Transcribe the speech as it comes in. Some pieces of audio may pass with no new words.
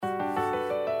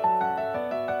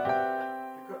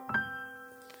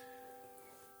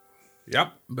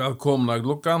Ja, välkomna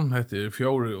Glockan. Heter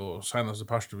Fjord och senaste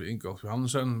pastor vid Ingolf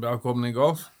Johansen. Välkommen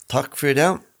Ingolf. Takk for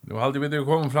det. Nu har vi det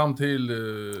kommit fram till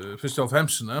första av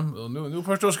femsen och nu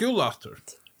förstår skolan efter.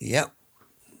 Ja.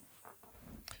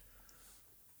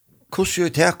 Hvordan jo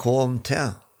det kom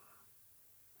til?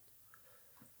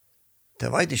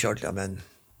 Det vet ikke ordentlig, men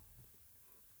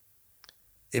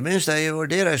jeg minns det jeg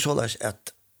vurderer såleis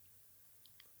at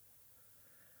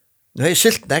nå har jeg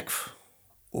silt nekv,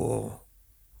 og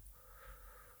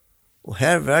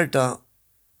her var det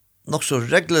nok så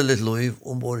reglelig liv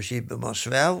ombord skipet. Man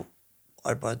svev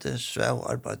arbeid,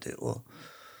 og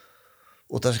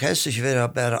det skal helst ikke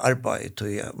være bare arbeid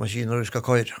til maskiner du skal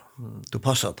køyre. Du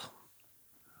passer det.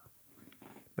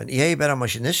 Men jeg er bare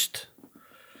maskinist,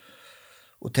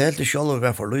 og til helt selv å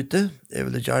være for lite. Jeg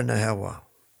vil gjerne ha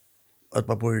at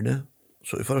man bor inne,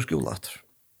 så jeg får skole etter.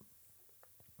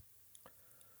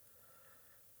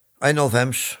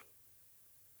 91.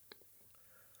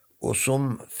 Og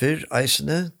som før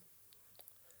eisene,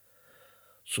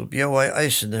 så bjør jeg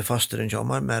eisene fastere enn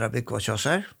kommer, mer av bygg var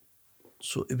kjasser,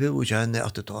 så jeg bor ikke henne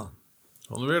at det tar.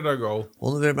 Hon är där gå.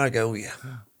 Hon er mer god, ja.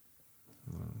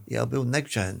 Jeg bor nekk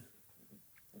til henne.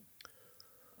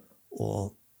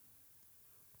 Og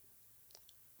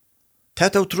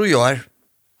det var 3 år,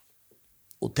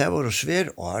 og det var svær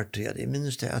år til at jeg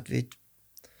minnes det at vi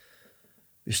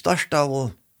startet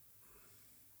av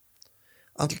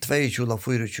antal 22 eller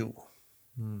 24.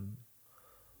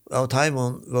 Av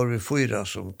timen var vi 4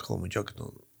 som kom i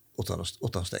jøkken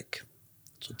utan stekk.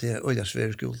 Så det er øyla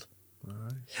svær skole.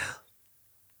 Ja.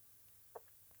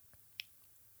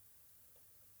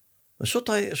 Men så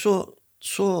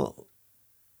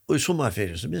og i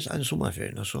sommerferien, så minst en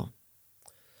sommerferien, så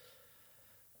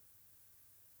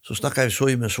snakket vi så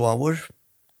i med Svavor.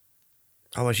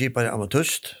 Han var skipare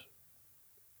amatøst.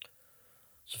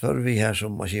 Så fører vi her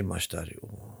som maskinmester,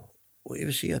 og jeg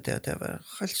vil si at det var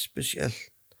helt spesiell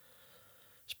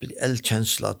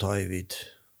kjensla ta i vid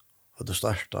at det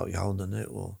startet i havnene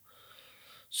og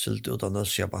sylte ut av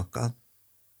Nøsjabanken.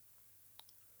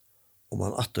 Og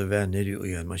man atter var nere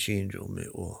i en maskinrom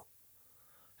og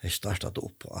jeg startet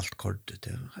opp på alt kortet.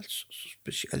 Det var helt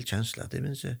spesiell kjensla. Det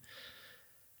minns jeg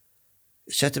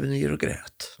setter meg ned og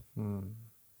græt.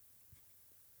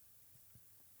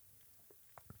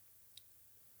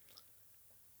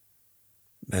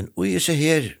 Men og jeg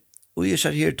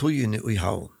ser her togene i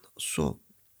havn, så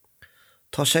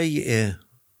ta seg jeg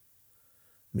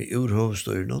med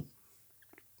urhovstøyren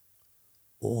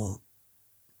og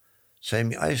sier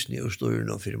med eisen i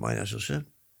urstøyren for meg, så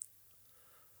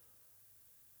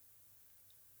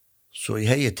jeg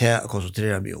har til å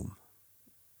konsentrere meg om.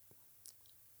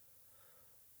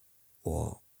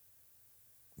 Og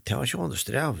det var ikke vanlig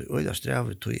strevet, og jeg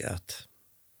strevet tog at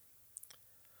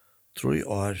 3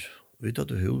 år, vi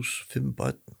tatt hus, 5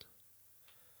 bøtten.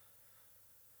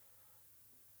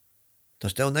 Det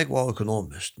stod ikke var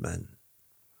økonomisk, men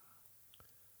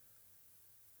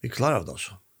vi klarer det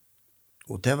altså.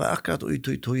 Og det var akkurat ut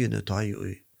i togene, ta jo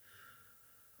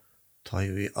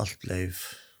i alt liv,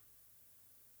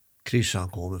 krisen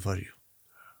kom i farge.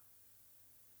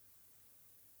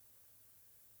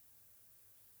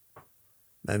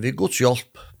 Men vi Guds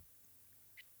hjelp,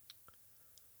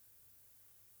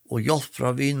 og hjelp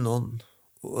fra vinnen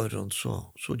og øren, så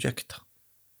gikk det.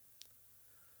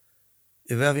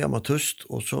 Jeg var hjemme tøst,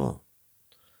 og så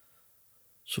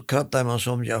krattet man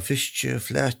som fiske,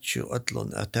 flætje og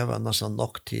ødlån, at det var nesten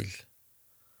nok til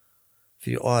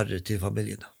 4 år til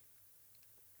familiene.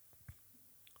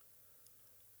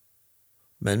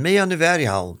 Men med han i vær i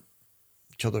havn,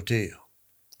 kjødder til,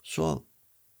 så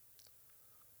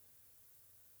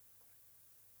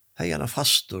har jeg en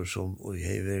fastor som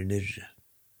har vært nere.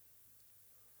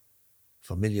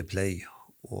 Familieplay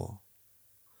og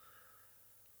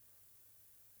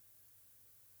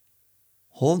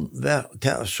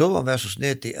så var så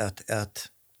snedig at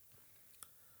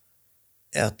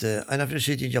en av fyrir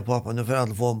sitter ikke på pappa, nå får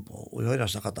alle få på, og jeg har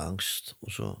snakket angst,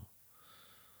 og så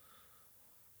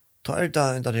tar det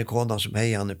en av de kona som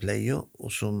hei han i play,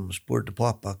 og som spurte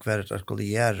pappa hver det skulle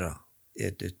gjøre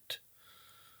etter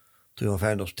tog han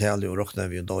ferdig hospitalet og råkna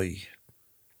vi en døy.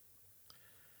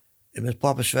 Men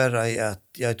pappa sverre i at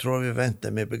jeg tror vi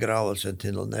venter med begravelsen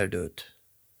til noen er død.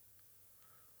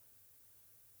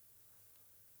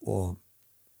 Og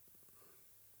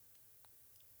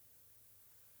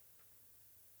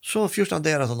så 14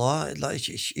 der at nå,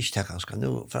 ikke tenk ganske,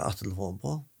 nå får jeg telefon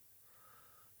på.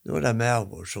 Nå det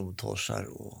med som tåsar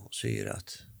og sier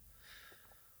at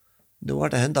nå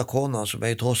var det hendet kona som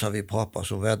jeg tåsar vi pappa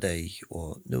som var deg,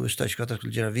 og nå visste jeg ikke at jeg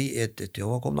skulle gjøre vi etter,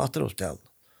 og han kom natter hos den.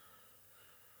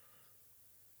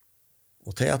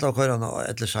 Og til at kører han av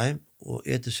Edlesheim, og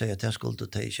etter seg at jeg skulle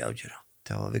til ikke avgjøre.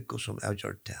 Det var Viggo som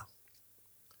avgjørte det.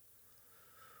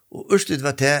 Og Ørslit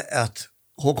var det at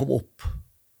hun kom opp,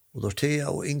 og Dorthea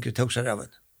og Ingrid tog seg av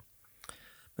henne.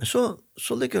 Men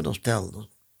så ligger hun hospitalen,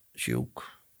 sjuk,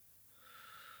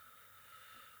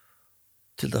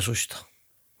 til det sørste.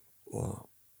 Og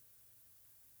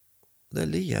det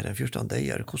lier en 14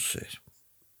 dager kurser.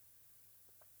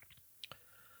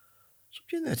 Så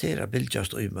begynner jeg til å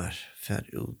bildjast og mer, fer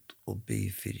ut og by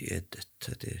for edet.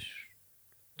 Det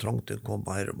trångte kom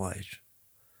mer og mer.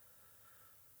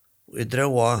 Og jeg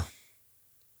drar av,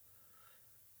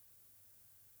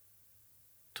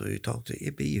 så jeg tok det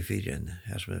i byfyrien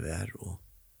her som jeg var og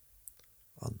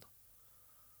annet.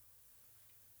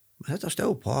 Men dette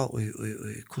stod på i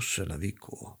kursen av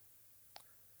Viggo.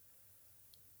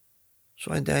 Så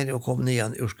en dag jeg kom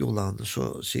ned ur skolen,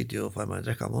 så sitter jeg og får meg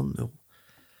drekke vann og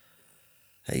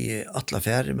jeg alle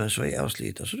ferdig, men så jeg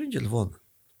avsliter, så ringer telefonen.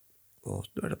 Og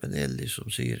nå det Benelli som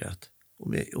sier at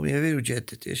om jeg vil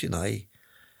gjette det, jeg sier nei.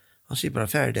 Han sier bare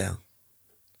ferdig.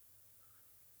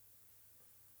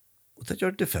 Og det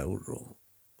gjør det for, og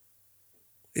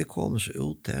jeg kom så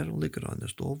ut der, og ligger han i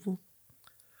stoven.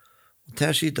 Og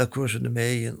der sitter kursen med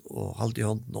igjen, og holdt i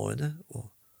hånden og henne, og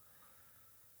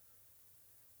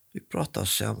vi pratet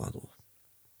sammen, og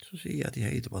så sier jeg at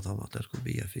jeg heter på at jeg skulle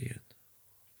bli fyren.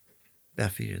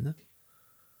 Bærfyrene.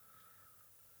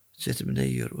 Sitter med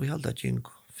nøyer, og jeg holdt at jeg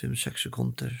 5-6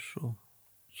 sekunder, så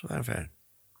er jeg ferdig.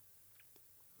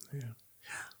 Ja.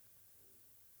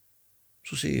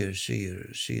 Så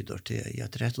sier Dorthea, jeg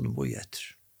har 13 boi etter.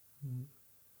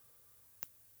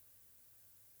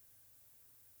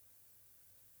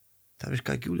 Det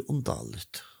virker ikke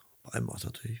undaligt på en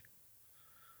måte.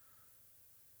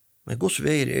 Men Guds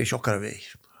veier er sjokkere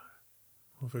veier.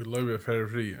 Og fikk løyve færre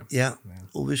frie. Ja,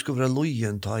 og vi skulle være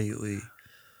løyen ta i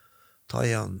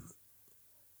han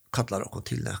kallar okkur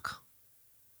til nekka.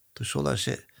 Det så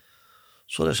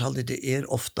det alltid det er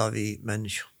ofta vi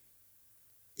mennesker.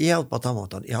 Jeg har på den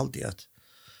måten, jeg har alltid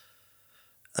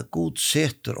at God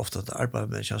setter ofta til arbeid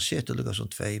med mennesker, han setter lukka som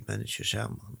 2 mennesker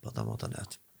sammen på den måten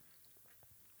at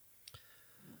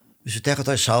hvis vi tenker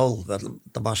til Saul ved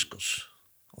Damaskus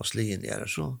og slien der,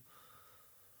 så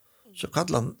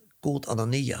kallar han God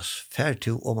Ananias, fær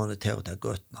til om han til å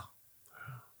gøtna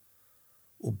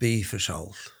og be for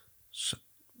Saul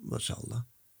mot Saul.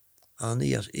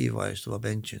 Ananias iveis, det var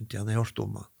bensjen til han hørt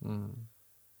om han.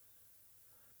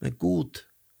 Men God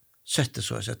sette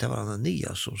så at det var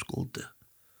Ananias som skulle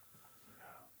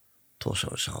ta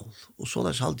seg av Saul. Og så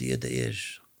det alltid det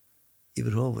i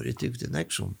hverhover, det er ikke nek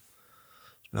som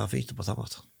jeg har finnet på samme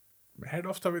måte. Men her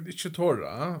er ofta vi ikke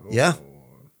tåra. Ja,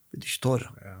 vi ikke tåra.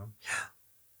 Ja.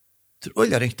 Det er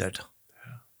olja ringt der da.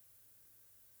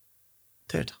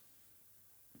 Det er det.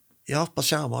 Jeg har hatt på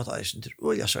samme måte eisen til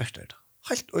olja svært der da.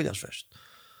 Helt olja svært.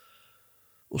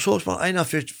 Og så man ena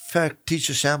fer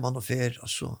tidser sammen og fer, og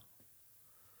så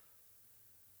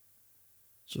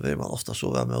vil man ofta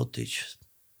så være med å tidser.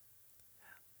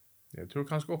 Jeg tror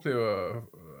kanskje oppleve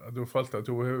at du følte at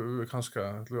du kanskje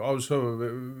avsøver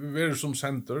være som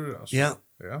senter. Altså. Ja.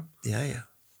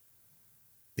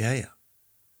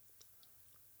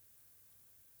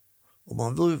 Og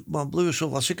man blir så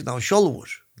vansikt av sjølvor.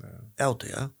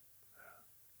 Ja.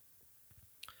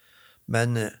 Men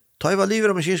ta jeg var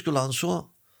livet av maskinskolen,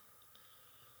 så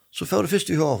får det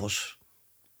først i Håvås.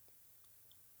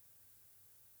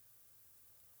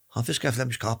 Han fiskar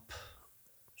flemskap,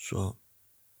 så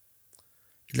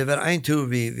det var en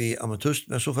tur vi amatust,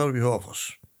 men så får vi Håvås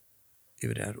i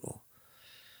der, og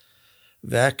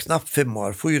vi er knappt 5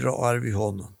 år, 4 år vi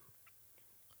hånden.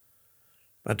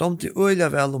 Men de øyla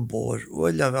vel ombord,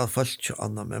 øyla vel folk og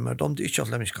annet, men de ikke har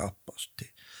flemskap.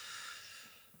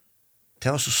 Det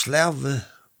var så slave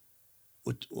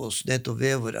og snett og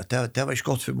vever, at det var ikke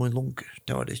godt for min lunger,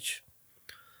 det var det ikke.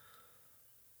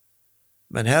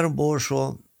 Men her ombord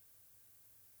så,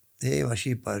 jeg var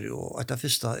skipar, og etter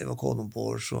første jeg var kone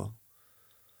ombord, så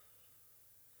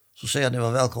sier han jeg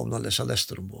var velkommen å lese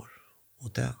Lester ombord. Og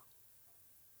det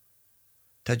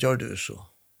gjør det så.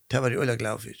 Det var jeg øyla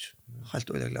glad for. Helt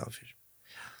øyla glad for.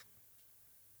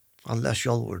 Han leste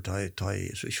sjølvor da jeg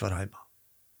så ikke var hjemme.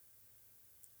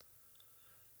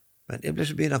 Men jeg ble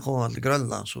så begynner å komme til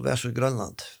Grønland, så var jeg så i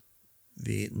Grønland,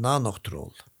 ved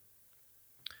Nanoktroll.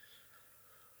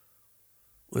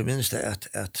 Og jeg minns det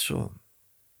at så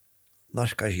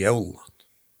narkas jævlen.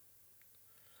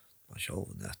 Man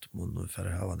sjåven at man nu for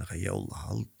å ha noe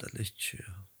jævlehalt eller ikke.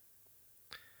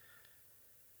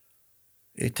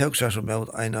 Jeg tok seg som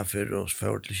jeg ena for oss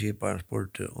for til skiparen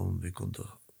spurte om vi kunne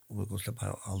slippe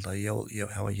ha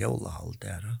jævlehalt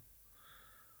der.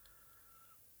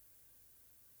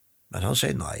 Men han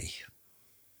säger nej.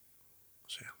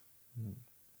 Så.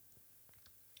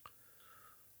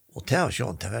 Och det var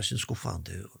sjön, det var sin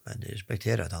skuffande, men jag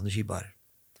respekterar att han är kibbar.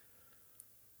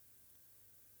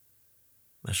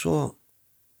 Men så,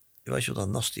 jag vet inte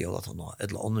om det nästa jul att han har,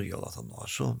 eller andra jul att han har,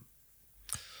 så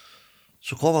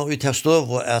kom han ut till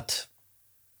stöv och att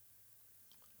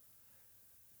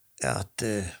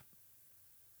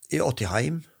jeg åt i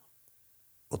heim,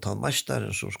 og ta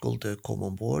mesteren som skulle komme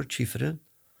ombord, kiferen,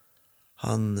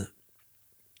 han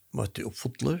møtte opp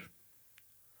fotler,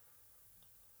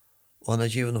 og han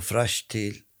givet noe fresh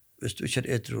til, hvis du ikke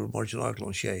etter morgen og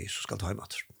klon skjei, så skal du heim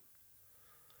etter.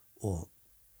 Og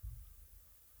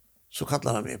så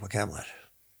kallar han meg på kamer.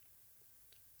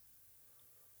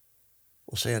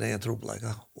 Og sier han en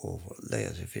trobeleika, og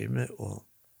leier seg firme, og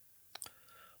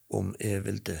om jeg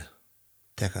ville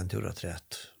teka en tur av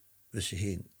trett, hvis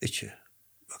jeg ikke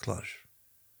var klar.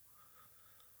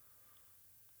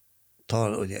 Ta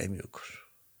han og jeg mjukker.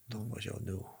 Da var jeg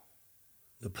nå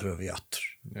prøver jeg atter.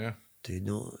 Ja. Det er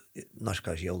nå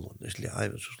narskar jeg jollen.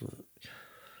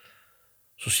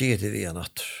 Så sier jeg til vi en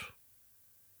atter.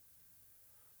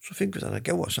 Så fikk vi denne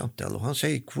gaua samtale, og han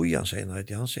sier hvor han sier nei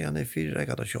til. Han sier han er 4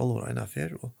 regat av kjolver en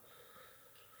affær, og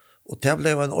det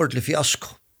ble en ordentlig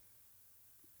fiasko.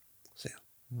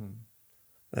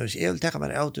 Men hvis jeg vil tenke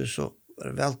meg av det, så er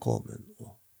det velkommen.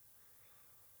 Og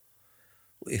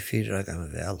jeg 4 ganger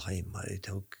vel hjemme. Jeg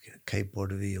tok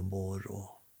skateboardet vi ombord og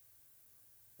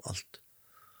alt.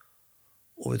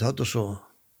 Og vi hadde så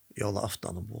jævla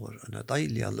aften ombord. En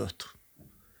deilig løtt.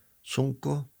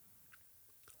 Sunko.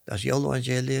 Det er jævla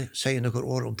evangeliet. Sier noen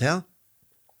år om det.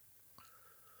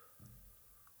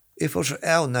 Jeg får så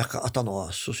avnekka at han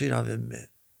var. Så sier han ved meg.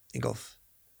 Ingoff.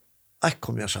 Jeg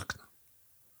kommer jeg sakna.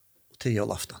 Til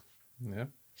julaften. Ja.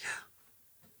 Ja.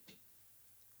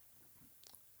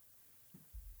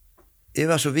 Jeg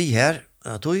var så vi her,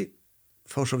 at vi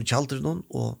får så vi kjalter noen,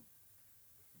 og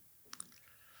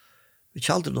vi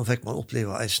kjalter noen fikk man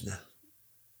oppleve eisene.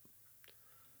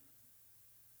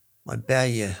 Man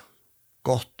bæge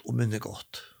godt og minne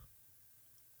godt.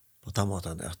 På den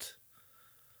måten at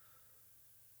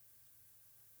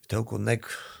vi tok og negg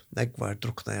var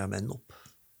drukna jeg menn opp.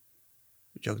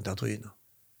 Vi tjøk den tøyene.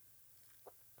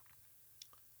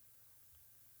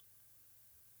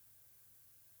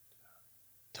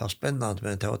 Det var spännande,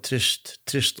 men det var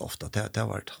trist ofta. Det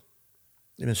var det.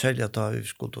 Men særlig at da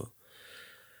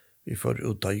vi får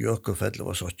ut av Jøkefell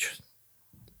og sånt.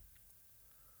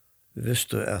 Vi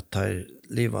visste at det er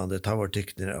livande, det var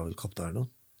tikkner av helikopteren,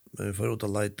 men vi får ut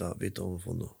av leita, vi tar om å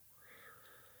få noe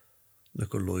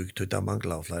løg, til det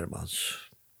manglet av flere manns.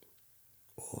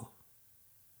 Og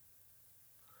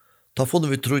da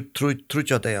funnet vi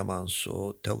trutja det av manns,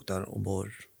 og tog der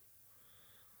ombord.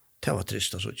 Det var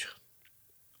trist, altså ikke.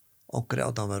 Onker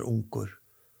at han var unger,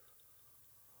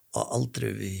 og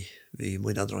aldri vi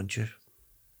mine dronjer.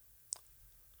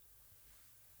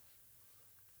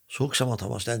 Så også at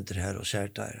han var stendt her og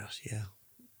ser der, ja,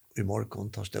 i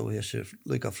morgen, da stod jeg så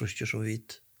lykka frusker som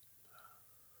hvit.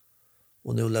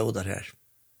 Og nå lå der her.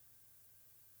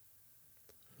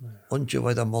 Og ikke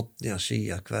var det måten jeg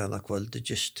sier hver enn kveld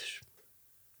gister.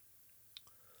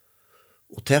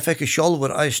 Og det fikk jeg selv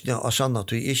var eisende av sannet,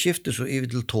 og jeg skiftet så i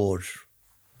til tår.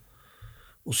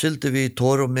 Og sylte vi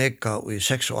tår og meka i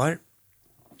 6 år.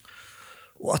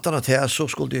 Og at han til så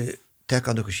skulle de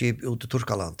teka noen skip ut til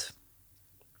Turkaland.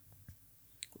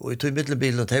 Og i tog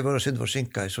middelbilen, de var synd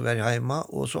forsinket, så var jeg hjemme,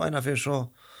 og så en av fyr så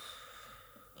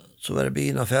var det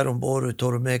bilen affær ombord i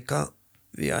tår og meka,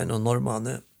 vi er noen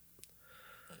normane,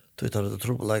 tog tar det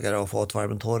trobeleggere og få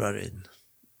tvarmen tårer inn.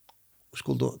 Og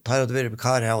skulle ta det være på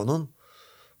karhavnen,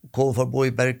 og kom for å bo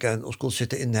i Bergen, og skulle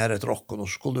sitte inn her etter rocken, og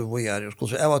så skulle vi bo her, og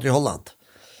skulle jeg var til Holland.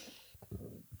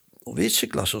 Og vi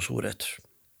sykla så rett.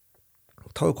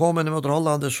 Da vi kom inn mot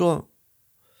Holland,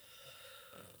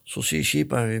 så sier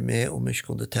skiperen vi med om vi ikke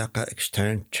kunne teka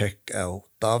ekstern check av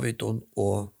David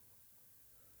og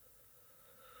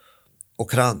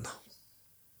Kran.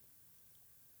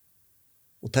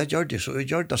 Og det gjør det, så vi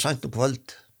gjør det sent og kveld.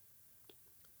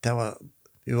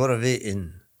 Vi var vi inn,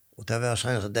 og det var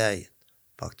sent av deg,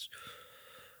 faktisk.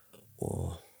 Og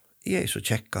jeg så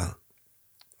tjekka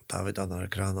David, andre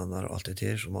kranene og alt det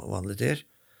til, som vanlig til.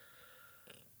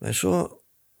 Men så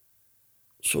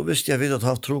visste jeg vidt at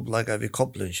ha trobeleggere ved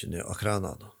koblingene av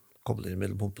kranene, koblingen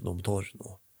mellom pumpen og motoren.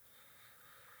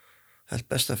 Helt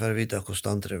best for å vite hvordan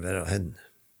standere var av henne.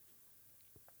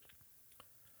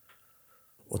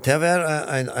 Og det var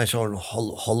en sånn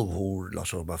halvhår, la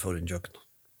så bare for en jøkken.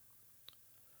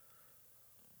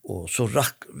 Og så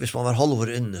hvis man var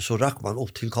halvhår inne, så rakk man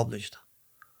opp til koblingene.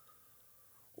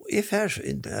 Og jeg fær så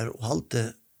inn der og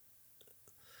halte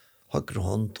högre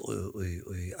hånd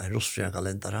i en rostfria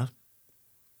kalendere.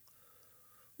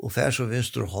 Og fær så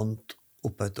venstre hånd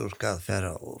oppe etter og skal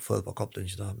fære og følge på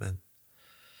kopplingen da, men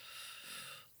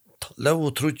lov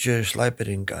og trutje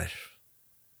sleiperingar.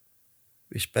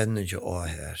 Vi spenner ikke å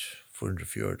her,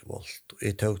 440 volt, og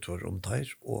jeg tøgt var omtær,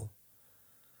 og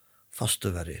faste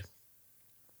var det.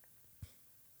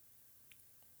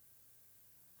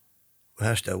 Og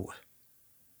her stod jeg.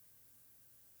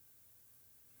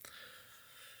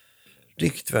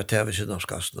 Rikt var det ved siden av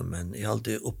skassene, men jeg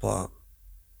hadde oppe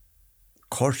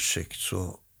kortsikt,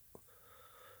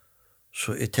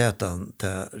 så i tätan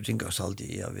det ringas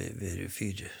alltid ja vi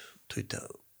fyra tyckte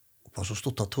på så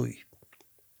stort att tog.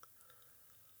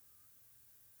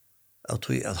 Att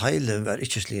tog att heilen var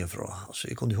inte slien fra. Alltså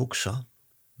jag kunde huxa.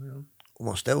 Ja. Och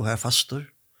man stod här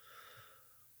fastor.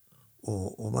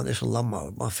 Och man är så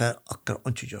lamma, man får akkurat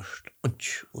inte gjort.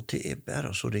 Och det är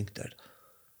bara så ringt där.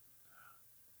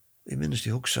 Jag minns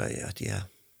det huxa att ja,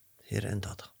 här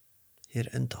ända det.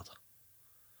 Här ända det.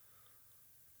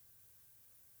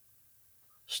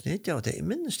 Snitt jag det jag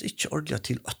minns inte ordentligt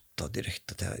till 8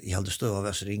 direkt att jag hade stå av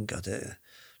oss ringa att det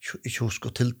inte husk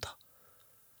att tillta.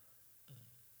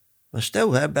 Man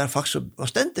stod här bara faktiskt, man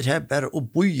ständer här bara och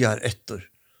bojar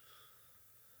efter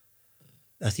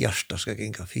att hjärta ska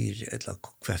gänga fyra eller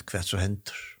kvart så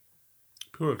händer.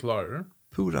 Pura klarer.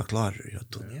 Pura klarer, ja.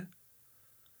 Ja.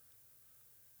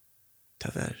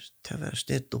 Det var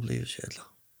snitt och blev så jävla.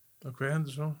 Och vad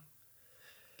händer så?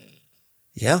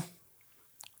 Ja.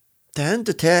 Det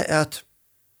hendte til at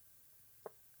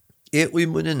jeg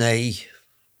munne nei.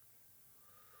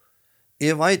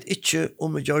 Jeg vet ikke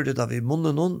om jeg gjør det ved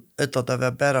munnen noen, eller det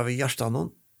var bare ved hjertet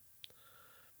noen.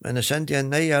 Men jeg sendte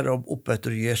en neier opp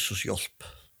etter Jesus hjelp.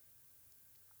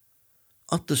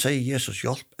 Ante sier Jesus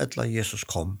hjelp, eller Jesus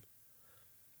kom.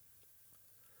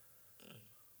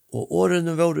 Og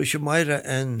årene var ikke mer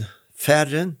enn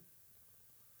færren,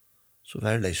 så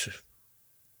var det leser.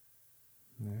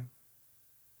 Ja.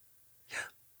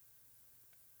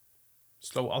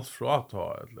 Slå allt fra ta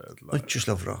eller Ikke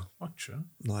slå fra. Ikke?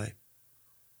 Nei.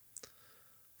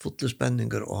 Fotle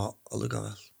spenninger og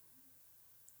allugavel.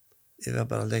 Jeg var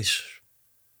bare leser.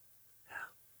 Ja.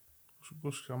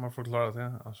 Så skal man forklare det,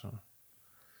 altså?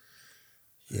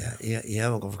 Ja, jeg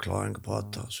har en forklaring på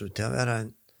det. Så det var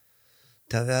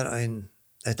en,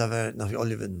 etter når vi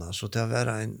oljevinner, så det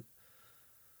var en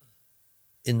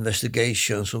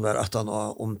investigation som var 18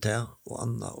 år om det og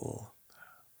annet og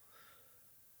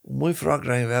min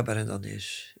fråga var bara ända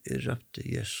nis. Jag röpte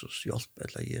Jesus hjälp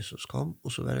eller Jesus kom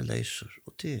och så var det leser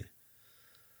och det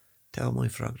var min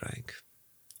fråga.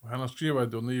 Och han har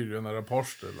skrivit då ny en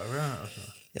rapport eller vad alltså.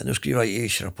 Ja, nu skriver jag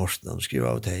inte rapporten, nu skriver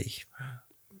jag åt dig.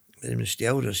 Men min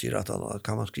stjärna säger att han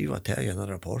kan man skriva till en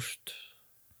rapport.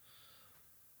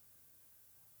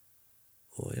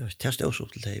 Och jag testar också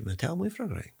till dig, men det var min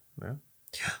fråga. Ja.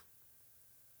 Ja.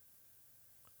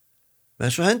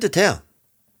 Men så hände det.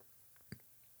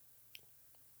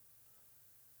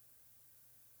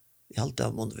 Jeg halte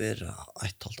av måtte være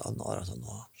 1,5 år til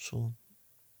nå, så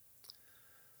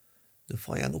nå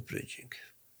får jeg en opprydding.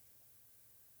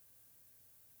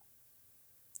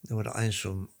 Det var det en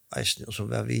som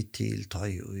var vidt til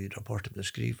Taj og i rapporten ble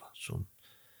skriva, så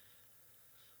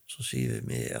sier vi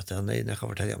meg at han jeg kan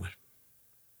fortelle meg.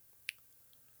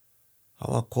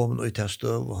 Han var kommet ut til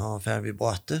støv, og han var ferdig i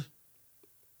båtet,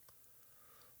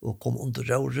 og kom under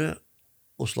røret,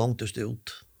 og slångtes det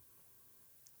ut.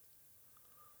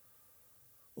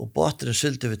 Og båteren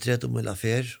sylte ved 30 mil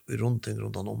affær i rundt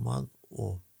om han,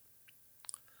 og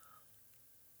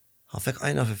han fikk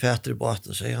en av forfatter i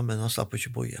båten, sier han, men han slapp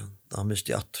ikke på igjen, da han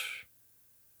mistet atter.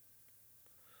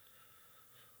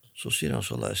 Så sier han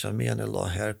så leser, men jeg la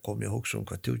her, kom jeg også om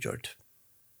hva du gjør det.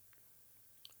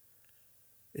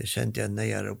 Jeg sendte en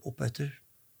neier opp etter,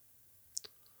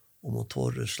 og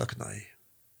motoren slakna i.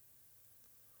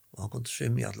 Og han kunne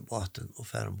svimme i alle båten, og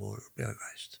færen bor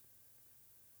bjergeist.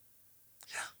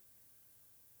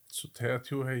 Så det att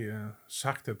du har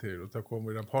sagt det till och det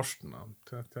kommer i rapporten.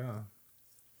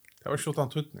 Det var så utan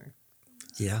tutning.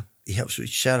 Ja, jag har så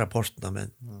inte kär rapporterna,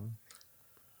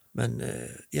 men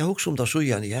jag har också om det så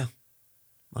igen, ja.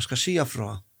 Man ska säga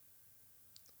från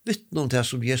vittna om det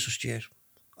som Jesus ger.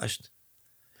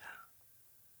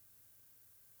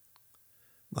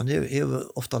 Man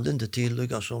är ofta linde till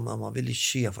lika som man vill inte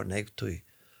säga för nej.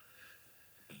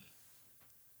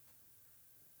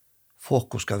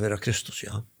 Fokus ska vara Kristus,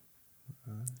 ja.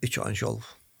 Ikke han selv.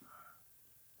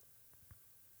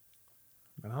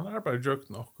 Men han bare djukt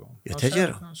nok. Ja, det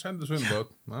gjør han. Han sender sin båt.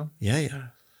 Ja.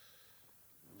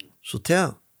 Så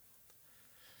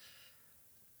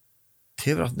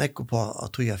det var att nekko på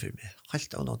att toja för mig.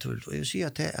 Helt naturligt. Och jag säger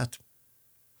att det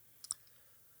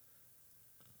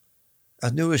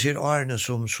att nu ser Arne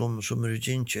som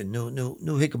Virginia.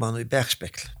 Nu hickar man i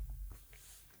backspekl.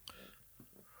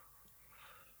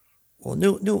 Och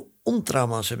nu undrar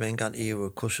man sig en gång i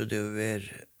hur det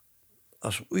är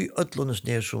alltså i ödlånes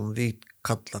ner som vi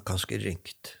kallar kanske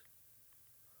ringt.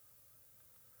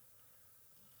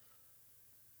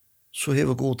 Så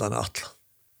hever godan atla.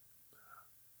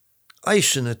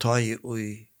 Eisene tar i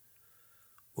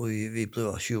vi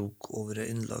blev sjuk over det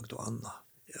innlagt og anna.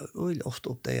 Jeg vil ofte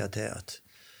oppdage til at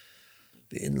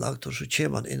vi innlagt og så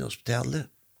kommer man inn i hospitalet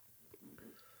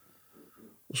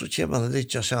og så kommer man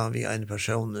litt sammen vi en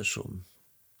person som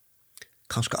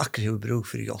kanskje akkurat har bruk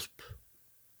for hjelp.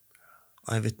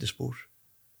 En vittnesbord.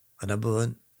 En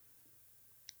bøn.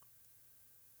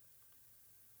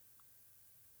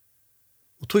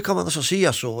 Och då kan man alltså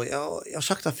säga så. Jag har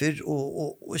sagt det för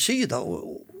och jag säger det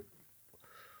och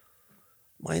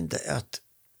men att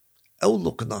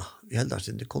avluckna vi helst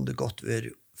inte kunde gott vara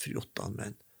för 8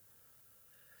 men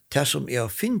det som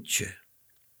jag finner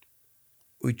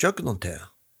och jag kan inte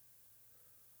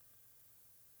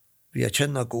vi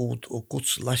känner god och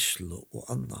Guds lärsel och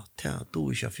annat det då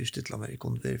är jag först till mig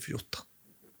kunde vara för 8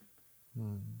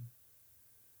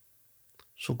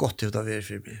 så gott det var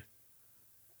för mig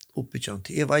uppbyggant.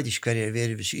 Jeg vet ikke hva jeg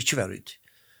er hvis jeg ikke var ute.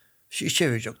 Hvis jeg ikke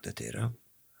var gjort det til.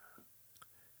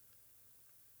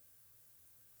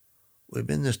 Og jeg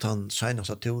minnes han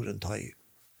seneste turen ta i.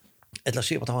 Eller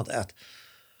sier på at han at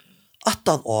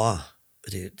 18 år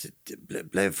det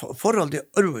ble forholdet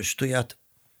ørvist til at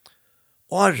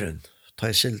åren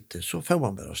ta i silte, så får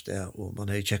man bare sted, og man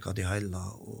har tjekket de hele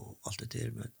og alt det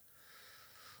der, men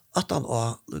 18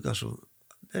 år lukket som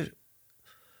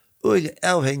øyelig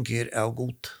avhengig av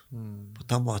god på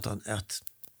den måten at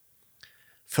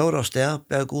før av sted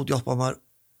ble god hjelpe meg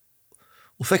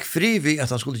og fikk fri vi at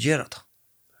han skulle gjøre det.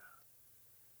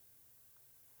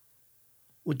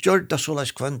 Og gjør det så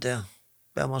løs kvendt det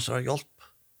ble man så hjelp.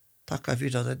 Takk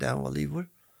for at det var livet.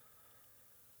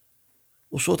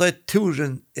 Og så da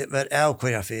turen var av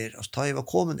hver jeg fyr, altså da jeg var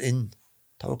kommet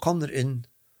inn,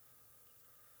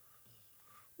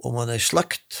 og man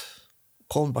slagt,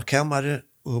 kom på kammeret,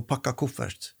 og pakka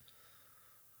kuffert.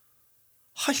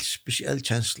 Helt spesiell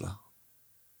kjensla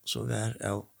som var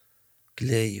av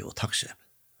glede og takksam.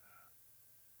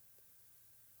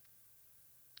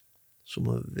 Som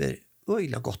var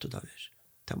øyelig godt ut av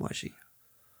det må jeg si.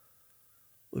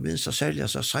 Og minst av særlig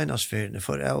så senastferien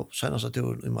for av senast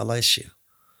turen i Malaysia.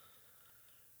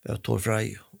 Vi har tår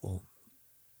frei og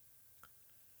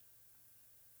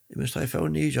jeg minst av jeg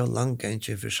får nye langt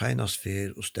for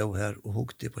senastferien og stå her og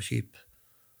hukte på skip.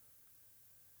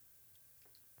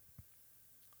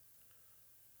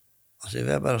 Altså, jeg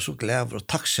var bare så glad og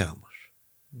takksammer.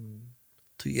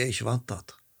 Så jeg ikke vant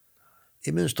det.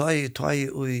 Jeg minns da jeg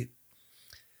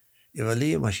var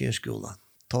livet i maskinskolen.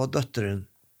 Da var døtteren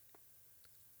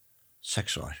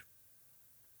 6 år.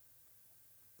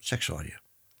 6 år, ja.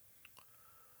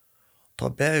 Da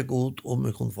ber jeg god om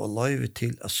jeg kunne få løyve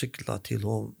til å sykle til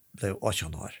hun ble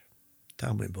 18 år. Det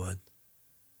er min bøn.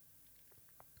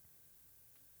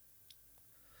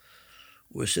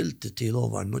 Og jeg sylte til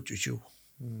hun var 29.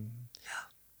 Ja.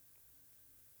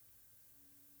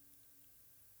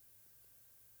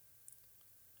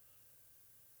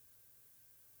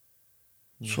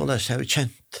 Så det har vi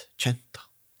kjent det.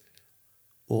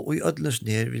 Og i ødlens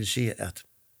ned vil si at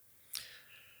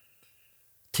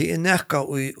til en nekka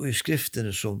i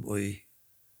skriftene som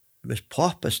hvis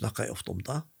papen snakker jeg ofte om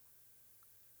det,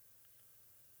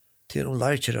 til hun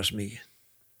lærer ikke oss mye.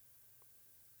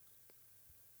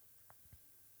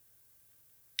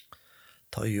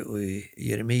 Ta jo i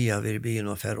Jeremia vil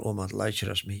begynne å fære om at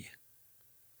lærer oss mye.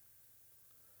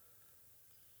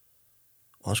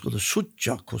 Og han skulle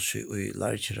suttja hvordan vi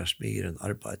lærer oss mye enn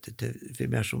arbeidet. Det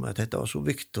er mer som at dette var så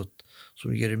viktig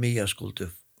som Jeremia skulle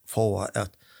få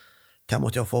at det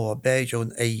måtte jeg få begge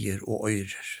og eier og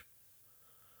øyrer.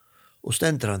 Og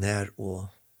stender han her og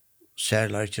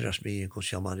ser lærer oss mye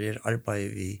hvordan man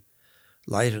arbeider vi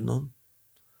lærer noen.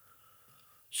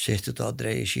 Sitter da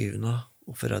dreier skivene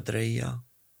og for å dreie.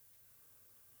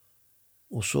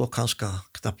 Og så kanskje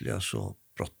knappelig så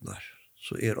brottnar.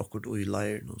 Så akkurat og i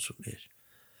lærer noen som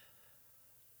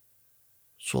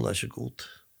så læser god.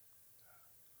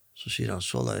 Så sier han,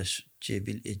 så læser jeg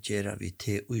vil gjøre vi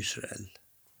til Israel.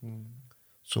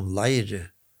 Som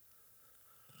lærer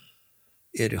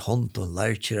i hånden,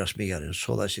 lærer kjære smigeren,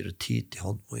 så læser det tid til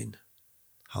hånden.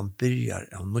 Han byrjar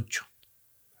av nødjon.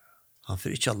 Han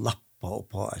får ikke lappa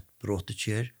på et bråte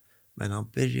kjær, men han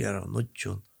byrjar av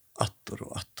nødjon atter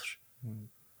og atter.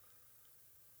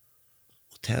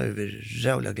 det har vi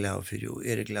rævlig glad for, og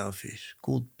glad for.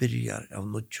 God byrjar av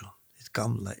nødjo, det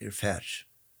gamla fær.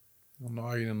 Og nå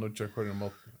er nødja hver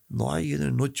måte. Nå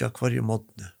er nødja hver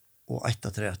måte, og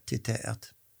ettertrett til det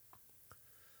at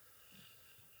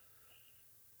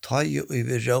ta jo i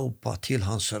vi råpa til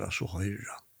hans herra så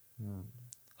høyre.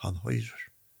 Han høyrer.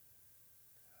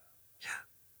 Ja.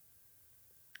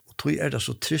 Og tog det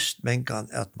så trist mengan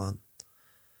at man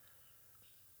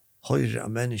høyre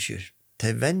av mennesker.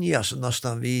 Det venjer seg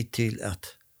nesten vi til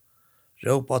at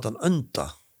råpa at han ønta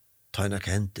ta henne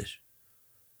kenter.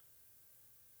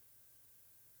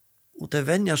 Og det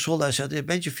venjer så la seg at det er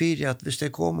bare fyrir at hvis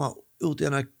det kommer ut i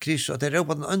en kris, at det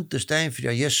råpa at han ønta stein for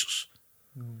Jesus.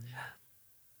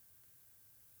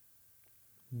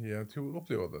 Ja, du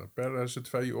opplever det. Bare disse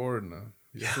 2 årene.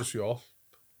 Jesus hjelp.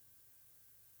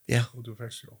 Ja. Og du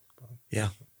fikk hjelp. Ja.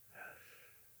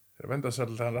 Jeg venter seg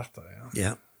til den rette, ja.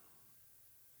 Ja.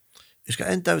 Jeg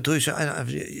skal enda vi tog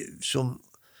som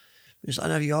hvis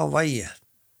en av jeg veie.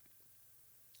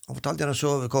 Han fortalte henne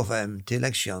så over KFM til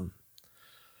leksjon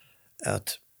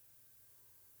at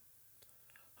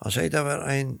han sier det var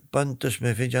en bønte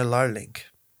som finner en lærling.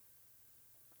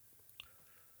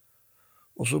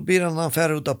 Og så blir han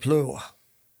færre ut av pløa.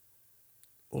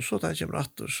 Og så tar han kommer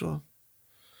etter, så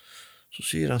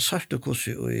sier han sart og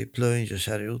kossi og i pløingen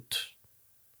ser ut.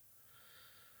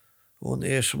 Og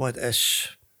han som et S.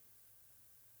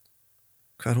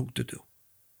 Hva hukte du?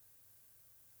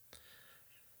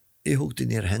 Jeg hukte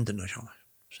ned hendene, sier han.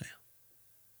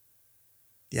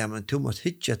 Ja, men du måtte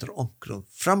hitje etter omkron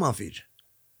framafyr.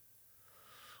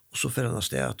 Og så får han av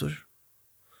steater.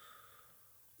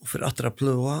 Og for atra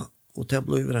pløa, og det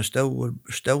blir en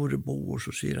større boer,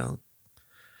 så sier han,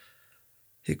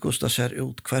 Hikkosta ser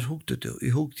ut, hver hukte du?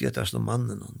 Jeg hukte etter sånne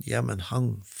mannen. Ja, men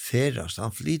han ferast,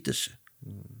 han flyter seg.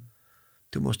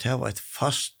 Du måste ha et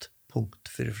fast punkt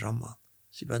for framman,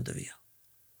 sier bønde vi.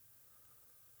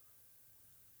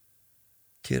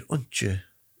 Til ikke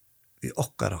vi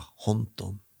okkara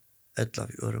håndom,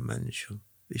 eller vi øre mennesker,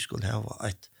 vi skulle ha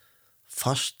et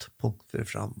fast punkt for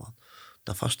framman.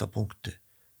 Det faste punktet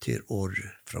til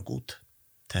året fra god,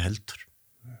 til helter.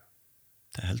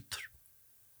 Til helter.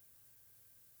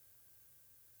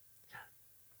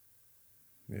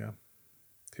 Ja,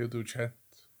 til du kjent.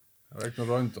 Det var ikke noe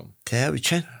røyntun. Det har vi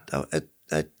kjent av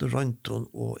et røyntun,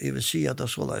 og jeg vil si at det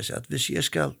er så leis, at hvis jeg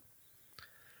skal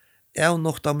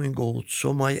avnokta min god,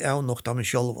 så må jeg avnokta min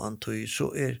sjølvan, så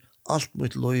alt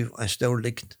mitt liv en stor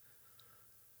lign.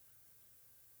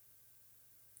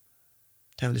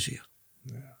 Det vil jeg si.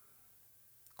 Ja.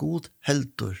 God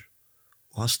helter,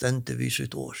 og han stendte vid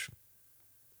sitt år.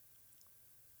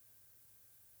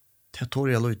 Det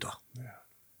tår jeg løyta. Ja.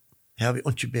 Her har vi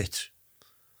ikke bedre.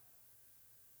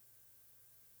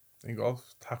 Ingolf,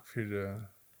 takk for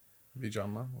vi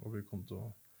Janna, og vi kom til å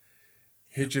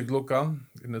hitje glukkan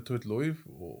inn i tøyt liv,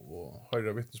 og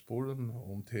høyre vittnesboren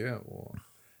om det, og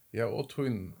ja, og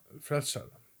tøyn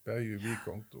frelsere, begge i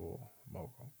vikongt og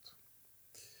mavkongt.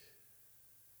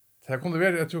 Det kunne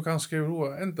være, jeg tror kanskje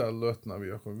roa enda løtene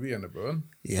vi har kommet vid en bøn.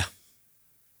 Ja.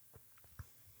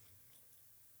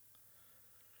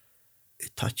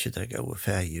 Jeg takker deg av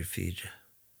feir for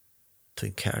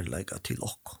din kærlega til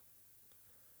okko.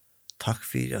 Takk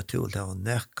for at du vil ha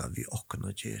neka vi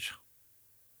okkene gjør.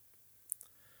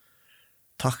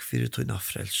 Takk for dina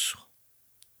frelse.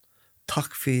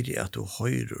 Takk for at du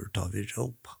høyrer da vi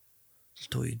råpa til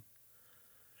tøyn.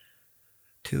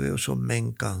 Du er jo så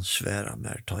mengan sværa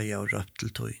mer ta jeg og røpt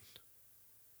til tøyn.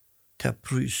 Ta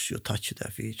prys jo takkje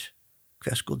deg for.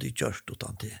 Hva skulle de gjørt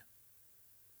utan det?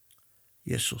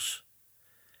 Jesus,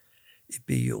 jeg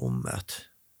ber jo om at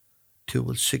du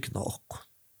vil signa okko.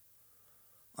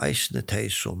 Eisne teg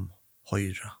som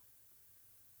høyra.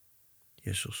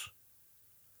 Jesus,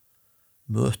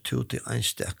 møt du til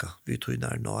einsteka vi tog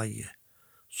nær nøye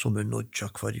som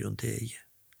nødja kvarjon deg.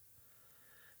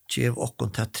 Gjev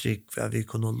okkon ta trygg hva vi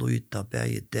kunne lyta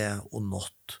begge det og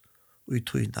nått og i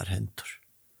tog nær hentur.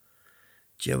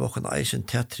 Gjev okkon eisen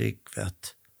ta trygg hva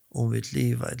at om vi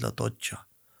liva eller dodja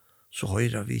så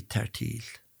høyra vi ter til.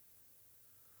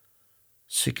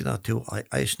 Signa til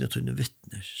eisne til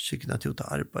vittner, signa til det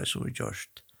arbeid som vi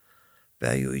gjørst,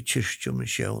 begge i kyrkjum,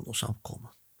 misjon og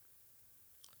samkomma.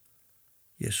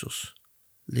 Jesus,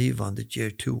 livande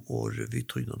gjer to åre vi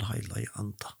tog noen heila i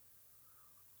anda.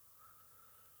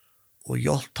 Og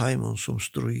hjelp teimen som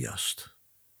strujast.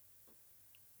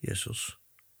 Jesus,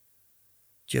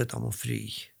 gjer dem om fri.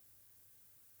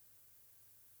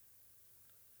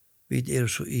 Vi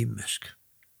så imesk,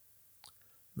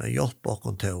 men hjelp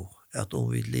bakom til at om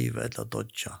vi livet eller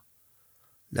dodja,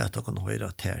 let oss høyre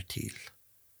ter til.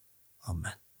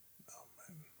 Amen.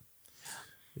 Amen.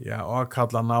 Ja, og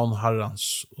kalla navn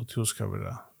Herrans, og du skal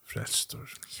være frelstor.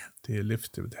 Ja. Det er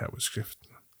lyftet ved her i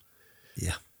skriften.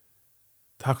 Ja.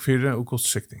 Takk for det, og god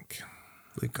sikning.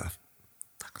 Lykke.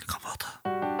 Takk, lykke på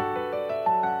det.